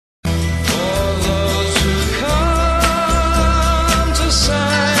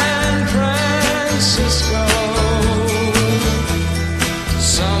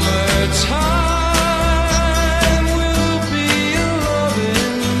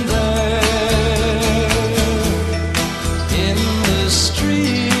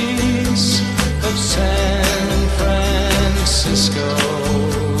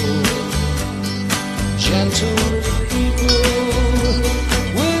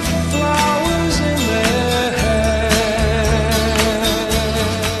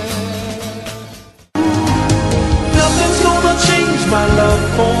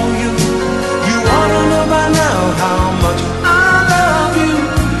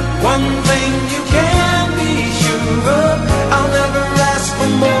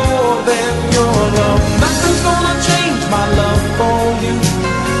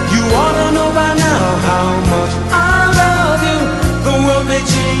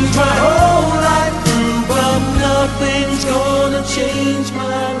lose my whole life through, but nothing's gonna change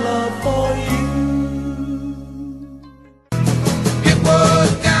my love for you. It was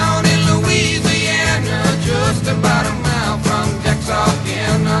down in Louisiana, just about a mile from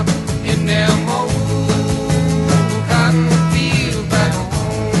Texarkana, in them old cotton fields back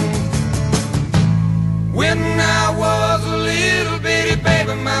home. When I was a little bitty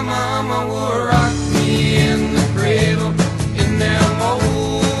baby, my mama would rock me in the cradle, in them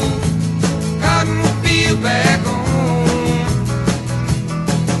old cotton fields back home.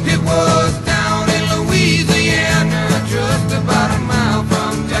 It was down in Louisiana, just about a mile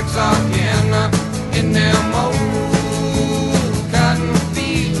from Texarkana, in them old cotton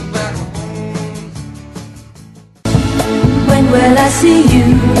fields back home. When will I see you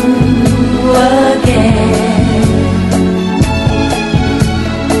again?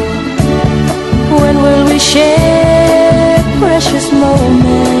 When will we share precious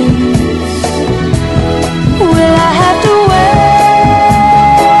moments? Will I have to wait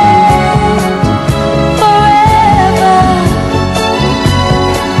forever?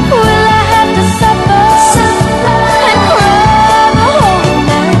 Will I have to suffer and cry the whole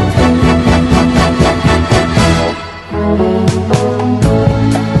night through?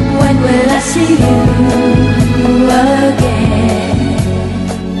 When will I see you again?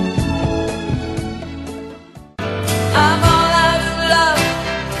 I'm all out of love,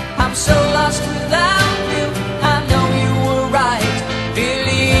 I'm so lost without you. I know you were right,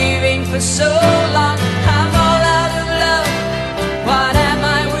 believing for so long. I'm all out of love, what am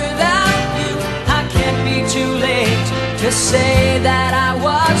I without you? I can't be too late to say that I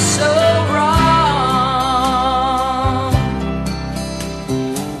was so wrong.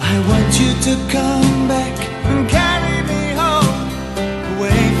 I want you to come back and carry me home,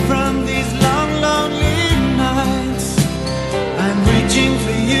 away from these long, lonely nights. I'm reaching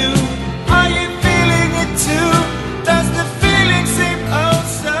for you. Are you feeling it too? Does the feeling seem oh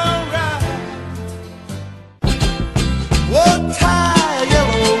so right? We'll tie a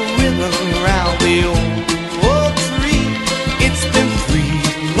yellow ribbon around the old tree. It's been 3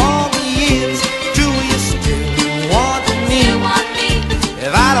 long years. Do you still want me?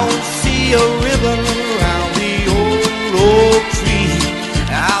 If I don't see a ribbon around the old tree,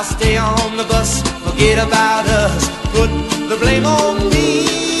 I'll stay on the bus, forget about us, put the blame on me.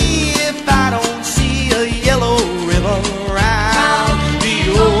 If I don't see a yellow ribbon around the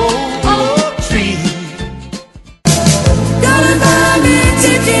old tree. Gonna buy me a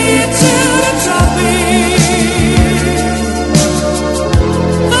ticket to the tropics.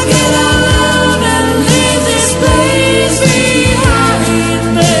 Forget our love and leave this place behind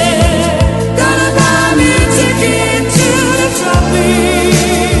me. Gonna buy me a ticket to the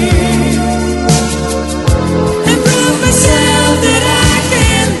tropics and prove myself that I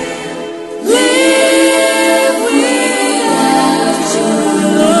can live without your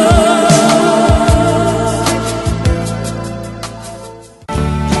love.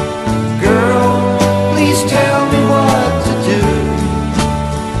 Girl, please tell me what to do.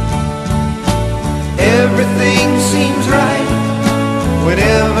 Everything seems right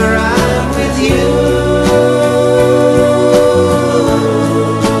whenever I'm with you.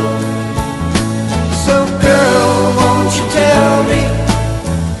 So girl, won't you tell me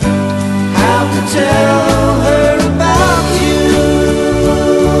how to tell her about you?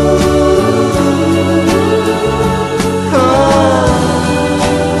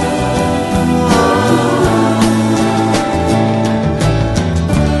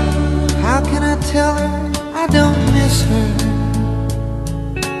 How can I tell her I don't miss her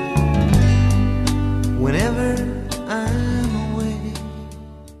whenever I'm away?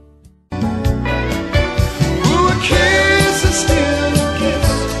 Ooh, a kiss is still a kiss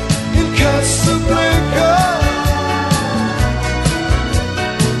in Casablanca,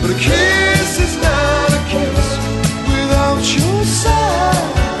 but a kiss is not a kiss without your side.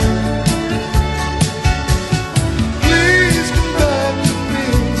 Please come back to me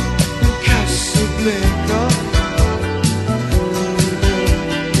in Casablanca.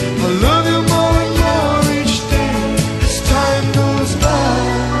 I love you more and more each day as time goes by.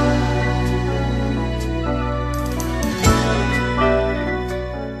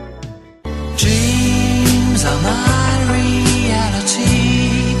 Dreams are my reality,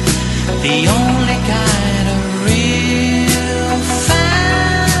 the only kind of real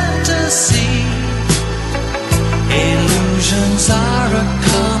fantasy. Illusions are a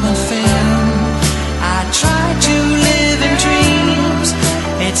common thing. I try to live in dreams.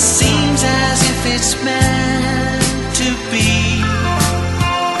 It seems as if it's meant to be.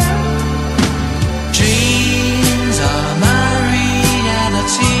 Dreams are my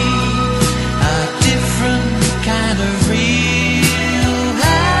reality.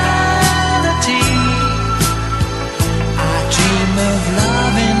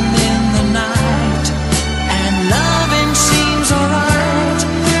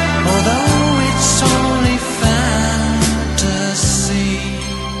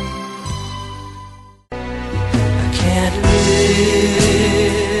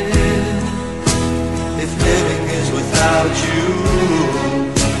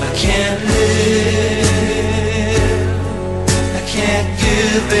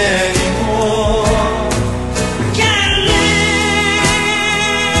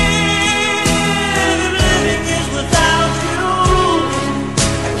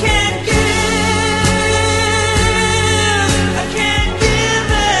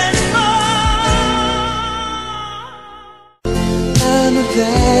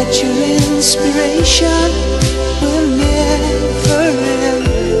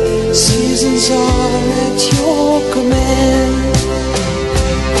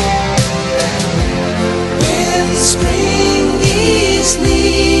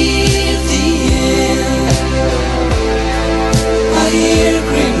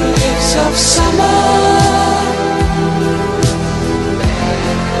 of summer.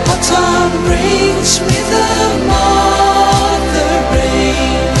 Autumn brings with them all the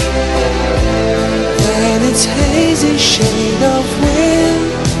rain, and its hazy shade of winter.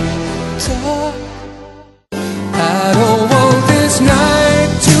 I don't want this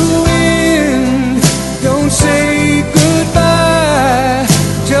night to end. Don't say goodbye.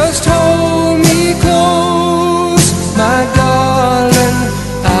 Just hold me close, my darling.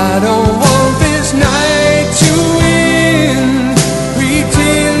 I don't want this night to end.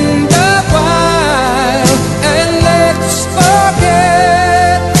 Pretend a while and let's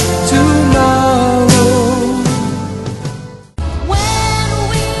forget tomorrow. When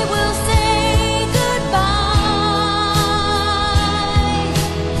we will say goodbye,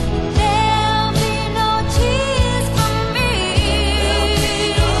 there'll be no tears for me.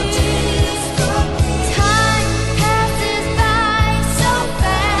 Time passes by so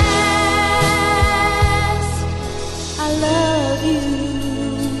fast. I love you,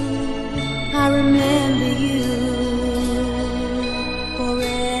 I remember you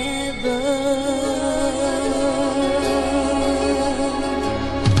forever.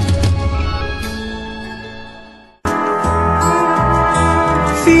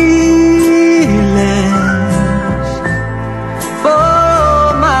 Feelings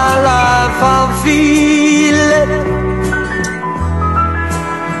for my life, I'm feeling.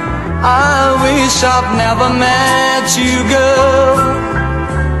 I wish I'd never met you, girl.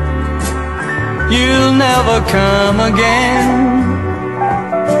 You'll never come again.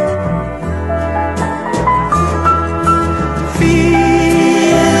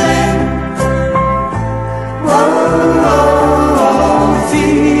 Feeling, whoa, whoa, whoa,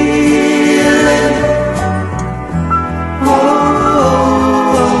 feeling, whoa,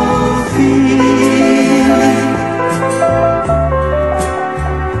 whoa, feeling.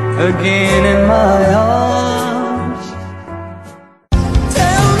 Again in my arms.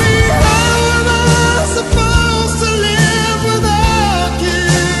 Tell me, how am I supposed to live without you?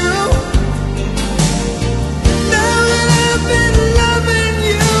 Now that I've been loving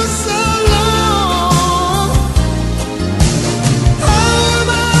you so long, how am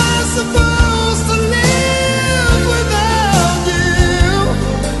I supposed to live without you?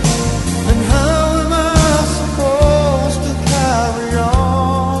 And how am I supposed to carry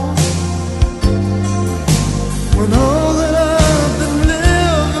on when all that I've been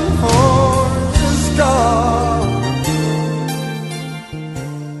living for is gone?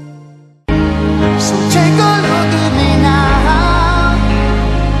 So take a look at me now.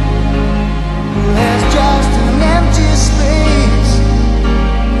 There's just an empty space,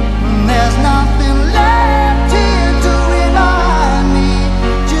 and there's nothing left here to remind me.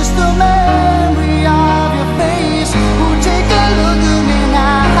 Just the memory of your face. Oh, take a look at me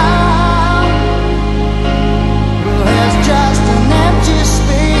now. There's just an empty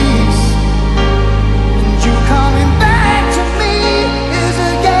space, and you coming back to me is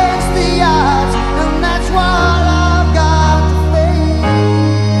against the odds, and that's what I've got to face.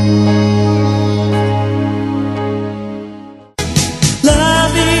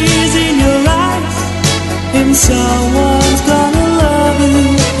 Love is in your eyes, and someone's gonna love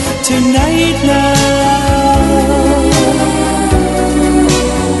you tonight now.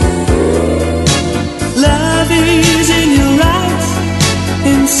 Love is in your eyes,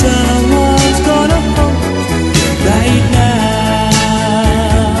 and someone's gonna hold you right now.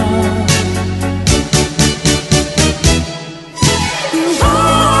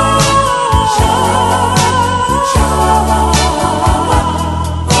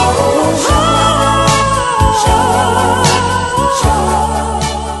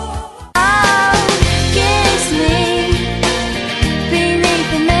 Kiss me beneath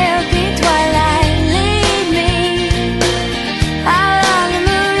the milky twilight. Lead me out on the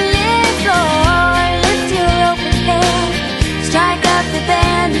moonlit floor. Lift your open hand, strike up the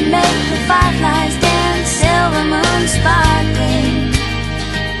band, and make the fireflies dance. Silver moon sparkling.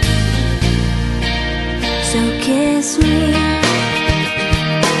 So kiss me.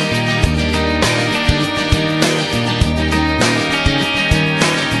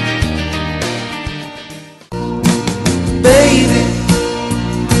 Baby,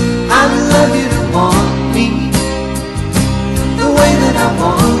 I love you to want me the way that I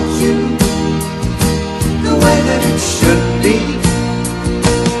want you, the way that it should be.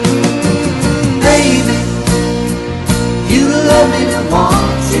 Baby, you love me to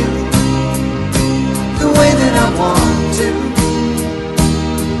want you the way that I want to.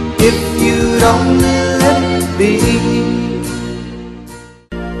 If you'd only let it be.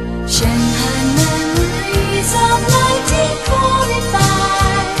 Shanghai memories of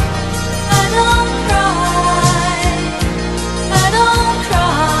 1945.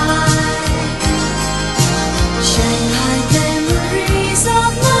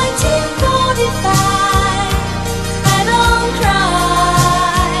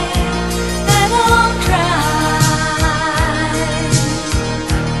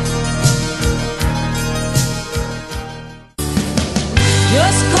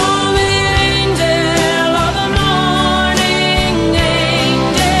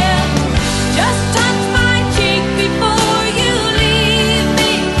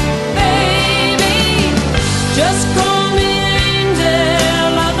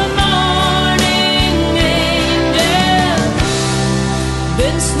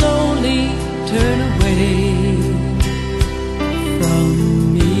 slowly turn away from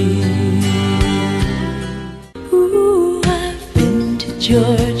me. Ooh, I've been to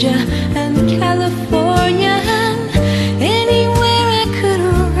Georgia,